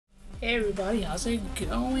Hey everybody, how's it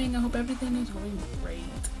going? I hope everything is going great.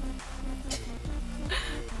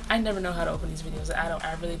 I never know how to open these videos.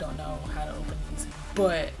 I really don't know how to open these.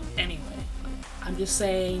 But anyway, I'm just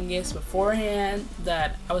saying this beforehand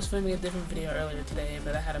that I was filming a different video earlier today,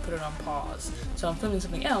 but I had to put it on pause. So I'm filming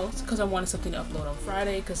something else because I wanted something to upload on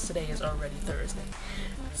Friday because today is already Thursday.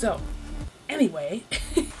 So anyway,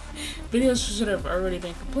 videos should have already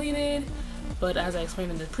been completed. But as I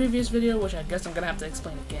explained in the previous video, which I guess I'm gonna have to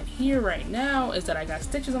explain again here right now, is that I got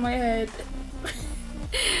stitches on my head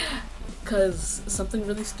because something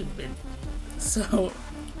really stupid. So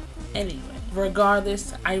anyway,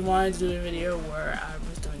 regardless, I wanted to do a video where I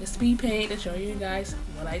was doing a speed paint to show you guys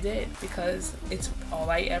what I did because it's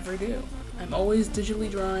all I ever do. I'm always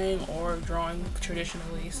digitally drawing or drawing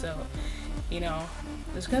traditionally, so you know,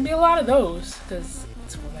 there's gonna be a lot of those because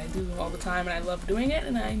it's what I do all the time and I love doing it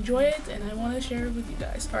and I enjoy it and I want to share it with you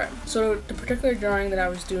guys. Alright, so the particular drawing that I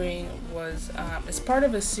was doing was it's part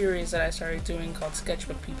of a series that I started doing called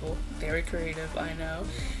Sketchbook People. Very creative, I know.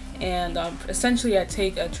 And essentially I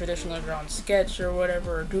take a traditional drawn sketch or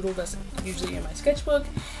whatever, or doodle that's usually in my sketchbook,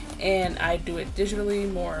 and I do it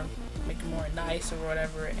digitally, make it more nice or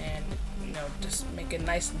whatever, and you know, just make a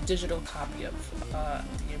nice digital copy of the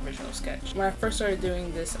original sketch. When I first started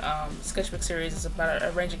doing this sketchbook series, it's about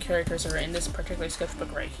a range of characters that are in this particular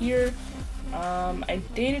sketchbook right here. I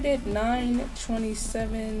dated it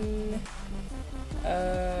 9/27.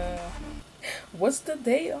 What's the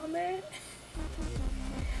date on there?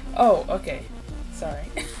 Oh, okay. Sorry.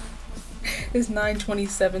 It's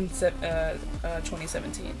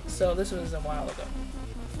 9/27/2017. So this was a while ago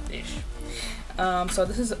ish. So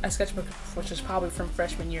this is a sketchbook which is probably from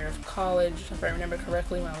freshman year of college, if I remember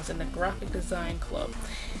correctly, when I was in the graphic design club.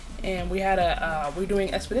 And we had we're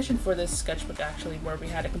doing expedition for this sketchbook actually, where we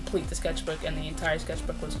had to complete the sketchbook and the entire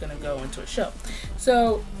sketchbook was going to go into a show.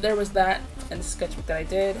 So there was that in the sketchbook that I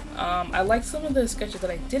did. I liked some of the sketches that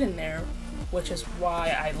I did in there, which is why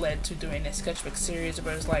I led to doing a sketchbook series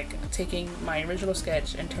where it's like taking my original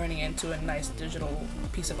sketch and turning it into a nice digital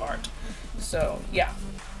piece of art. So yeah,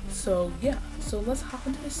 so let's hop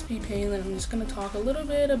into the speed paint, and I'm just going to talk a little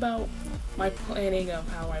bit about my planning of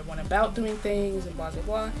how I went about doing things and blah blah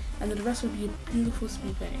blah, and then the rest would be a beautiful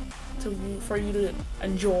speed paint for you to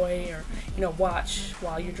enjoy or, you know, watch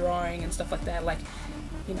while you're drawing and stuff like that. Like,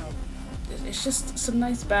 you know, it's just some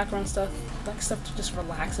nice background stuff, like stuff to just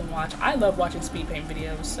relax and watch. I love watching speed paint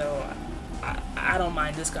videos, so I don't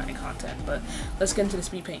mind this kind of content. But let's get into the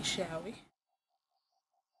speed paint, shall we?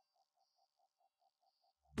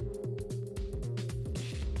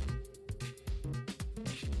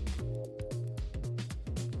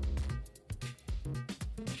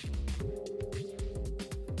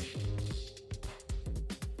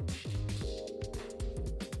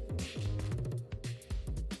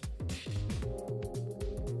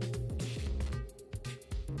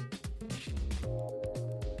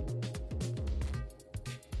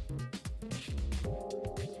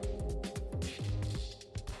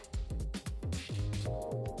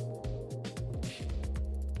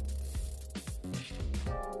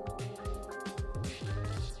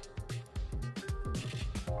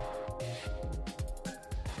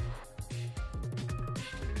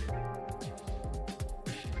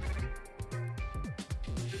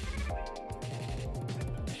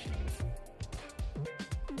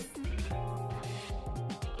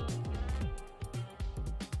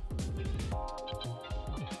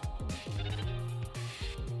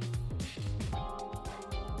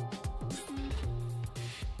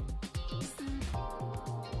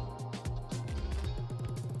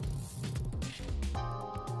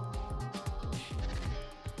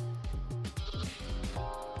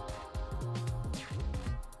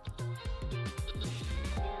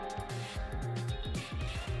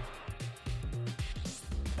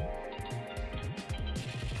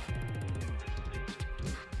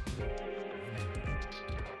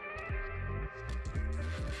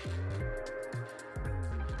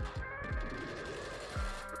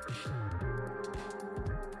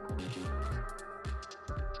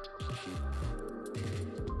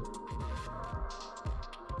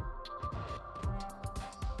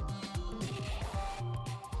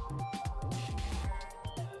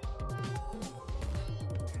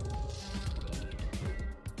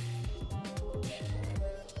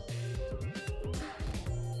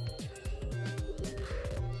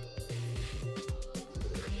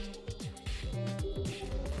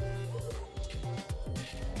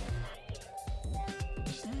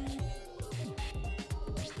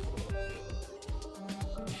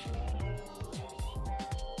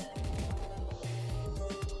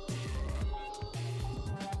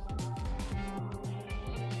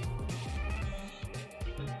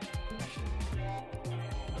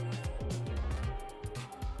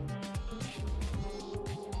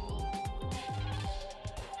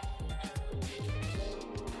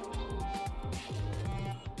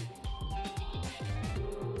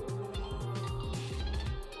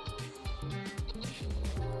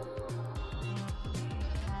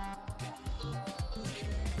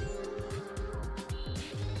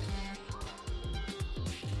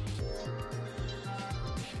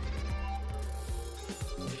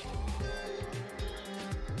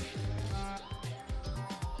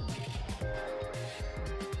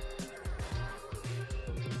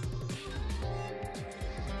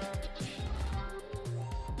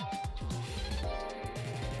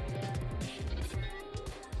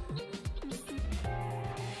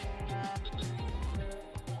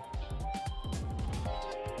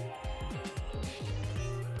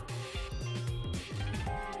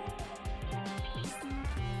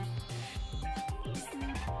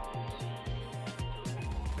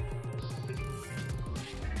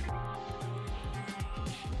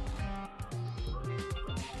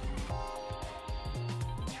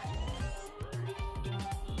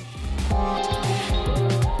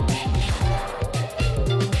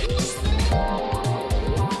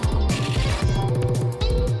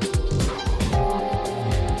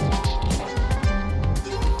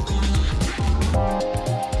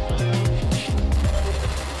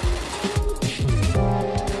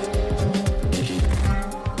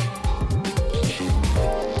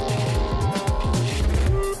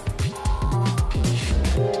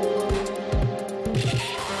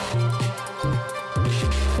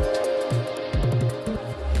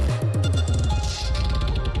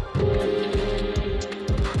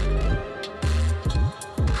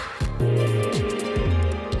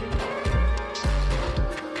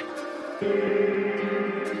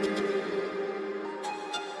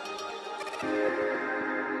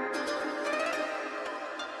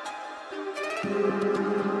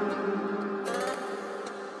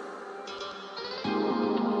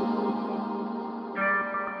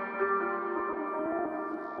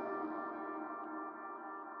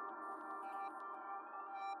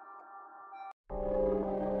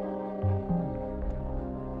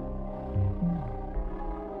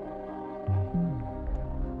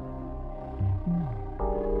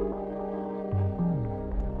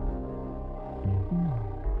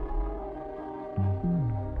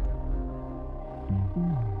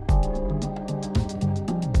 Mm-hmm.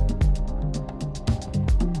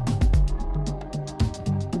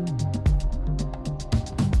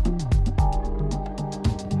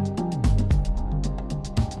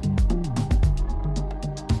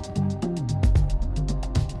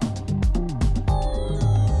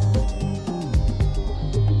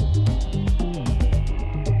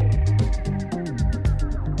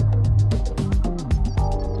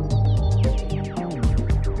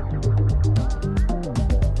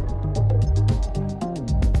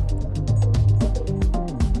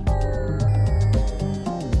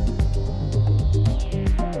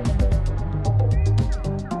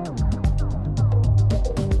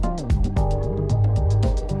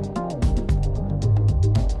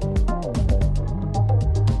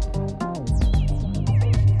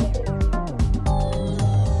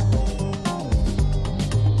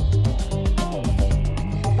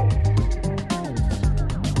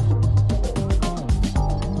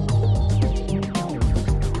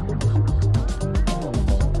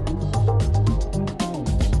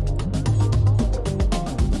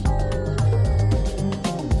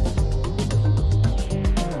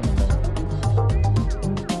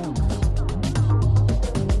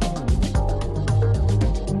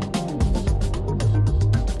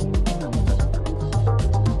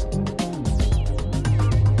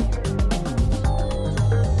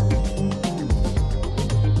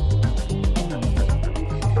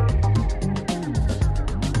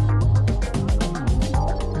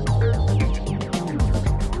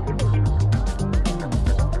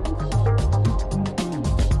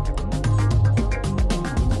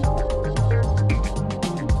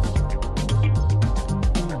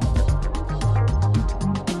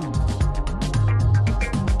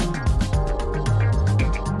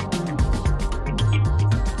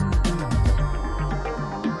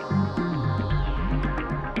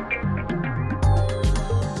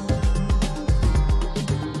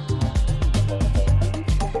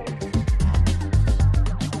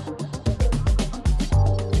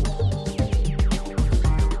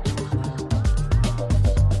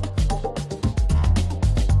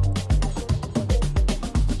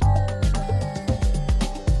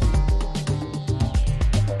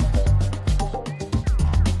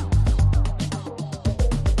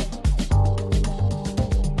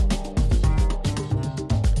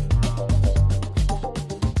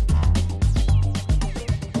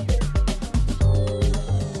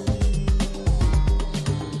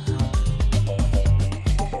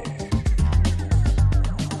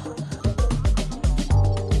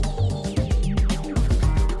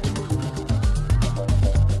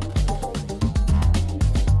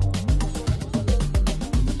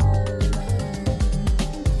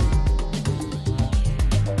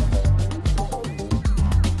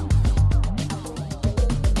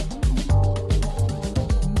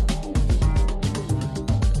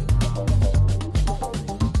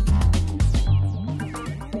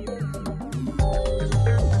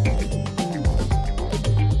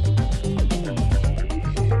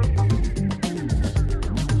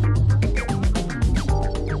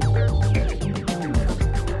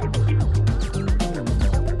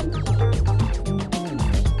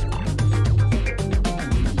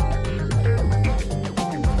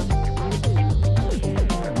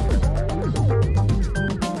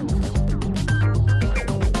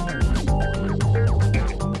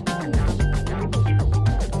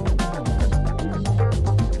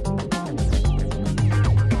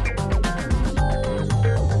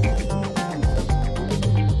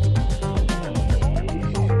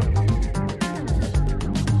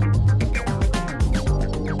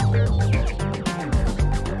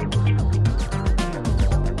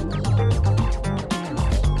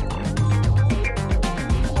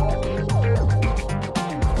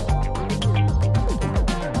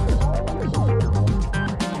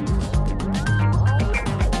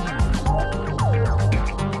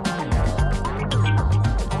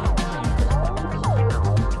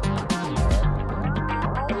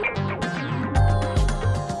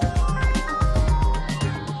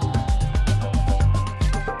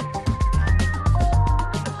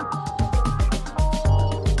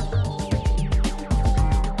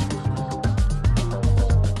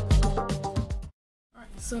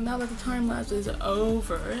 So now that the time lapse is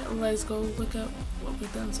over, let's go look at what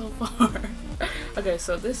we've done so far. Okay,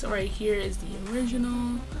 so this right here is the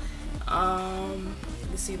original. You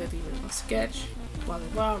can see that the original sketch, blah blah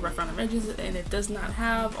blah, rough around the edges, and it does not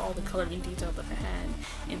have all the coloring detail that I had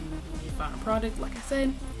in the final product. Like I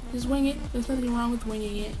said, just wing it. There's nothing wrong with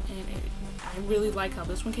winging it, and I really like how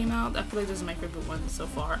this one came out. I feel like this is my favorite one so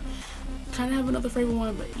far. Kind of have another favorite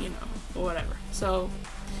one, but you know, whatever. So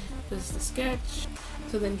this is the sketch.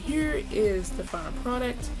 So then here is the final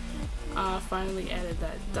product. Finally added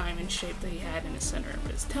that diamond shape that he had in the center of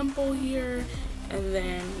his temple here, and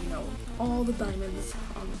then, you know, all the diamonds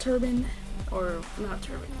on the turban, or not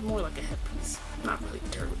turban, more like a headpiece, not really a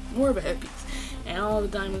turban, more of a headpiece, and all the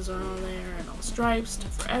diamonds are on there, and all the stripes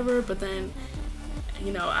took forever. But then,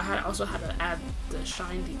 you know, I also had to add the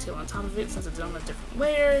shine detail on top of it since it's on a different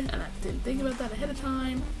layer, and I didn't think about that ahead of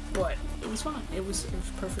time, but it was fine. It was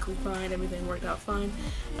perfectly fine. Everything worked out fine.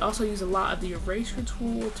 I also used a lot of the eraser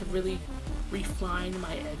tool to really refine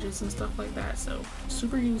my edges and stuff like that, so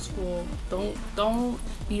super useful. The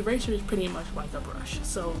eraser is pretty much like a brush,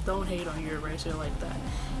 so don't hate on your eraser like that.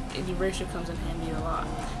 The eraser comes in handy a lot.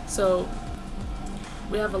 So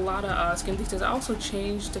we have a lot of skin details. I also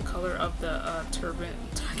changed the color of the turban,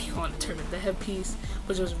 I keep calling it turban, the headpiece,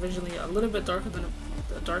 which was originally a little bit darker than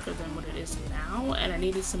what it is now, and I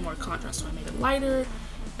needed some more contrast, so I made it lighter.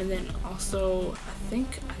 And then also, I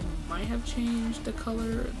think I might have changed the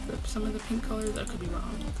color, some of the pink colors. I could be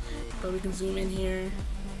wrong, but we can zoom in here.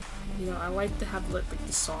 You know, I like to have like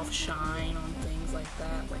the soft shine on things like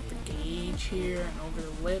that, like the gauge here and over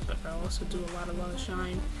the lip. But I also do a lot of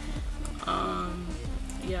shine.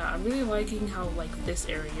 Yeah, I'm really liking how like this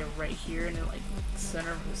area right here in the like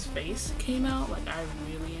center of his face came out. Like, I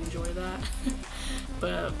really enjoy that.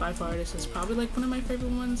 But by far, this is probably like one of my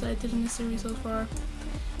favorite ones I did in this series so far.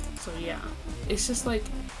 So yeah, it's just like,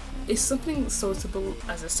 it's something so simple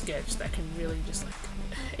as a sketch that can really just like,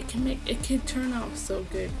 it can turn out so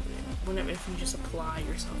good if you just apply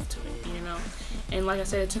yourself to it, you know. And like I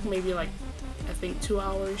said, it took maybe like, I think 2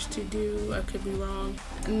 hours to do. I could be wrong.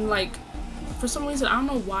 And like, for some reason, I don't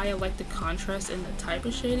know why I like the contrast in the type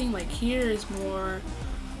of shading. Like, here is more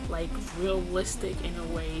like realistic in a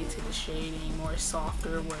way to the shading, more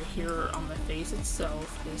softer, where here on the face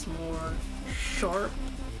itself is more sharp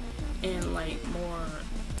and like more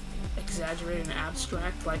exaggerated and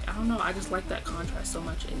abstract. Like, I don't know, I just like that contrast so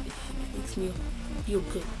much. It makes me feel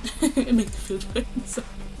good. It makes me feel good. So,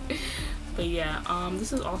 but yeah,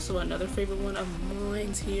 this is also another favorite one of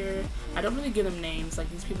mine's here. I don't really give them names, like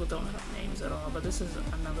these people don't have names at all, but this is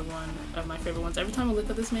another one of my favorite ones. Every time I look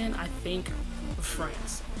at this man, I think of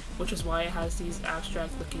France, which is why it has these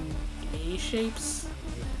abstract looking A shapes.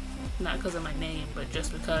 Not because of my name, but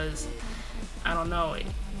just because, I don't know,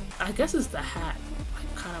 I guess it's the hat,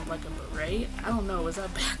 like kind of like a beret. I don't know, is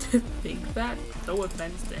that bad to think that? No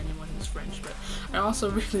offense to anyone who's French, but I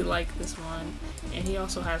also really like this one. And he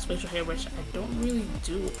also has facial hair, which I don't really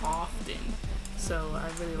do often, so I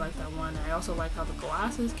really like that one. I also like how the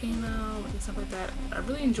glasses came out and stuff like that. I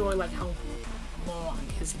really enjoy like how long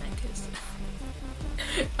his neck is.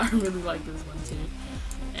 I really like this one too.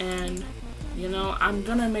 And you know, I'm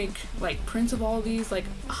gonna make like prints of all of these. Like,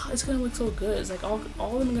 oh, it's gonna look so good. It's like all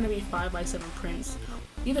of them are gonna be 5x7 prints,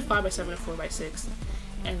 either 5x7 or 4x6,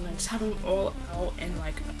 and then just have them all out in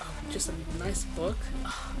like just a nice book.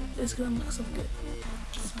 Oh, it's gonna look so good.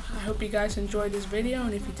 I hope you guys enjoyed this video,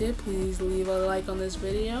 and if you did, please leave a like on this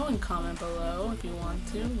video and comment below if you want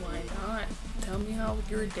to. Why not? Tell me how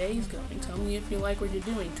your day's going. Tell me if you like what you're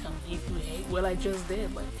doing. Tell me if you hate what I just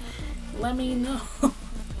did. Like, let me know.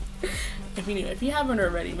 If you haven't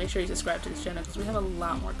already, make sure you subscribe to this channel, because we have a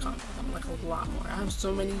lot more content. Like, a lot more. I have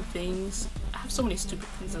so many things. I have so many stupid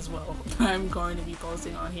things as well that I'm going to be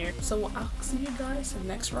posting on here. So I'll see you guys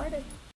next Friday.